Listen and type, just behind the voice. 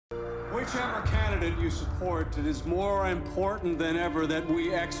Whichever candidate you support, it is more important than ever that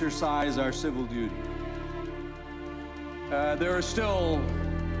we exercise our civil duty. There is still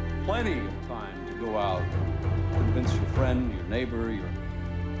plenty of time to go out and convince your friend, your neighbor, your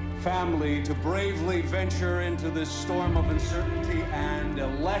family to bravely venture into this storm of uncertainty and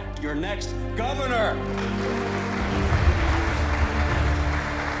elect your next governor.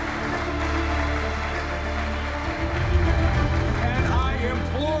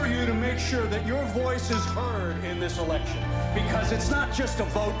 To make sure that your voice is heard in this election, because it's not just a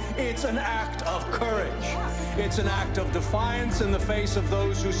vote, it's an act of courage. It's an act of defiance in the face of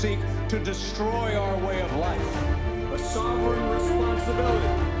those who seek to destroy our way of life. A sovereign responsibility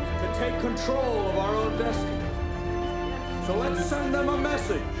to take control of our own destiny. So let's send them a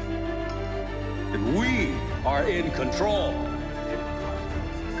message that we are in control.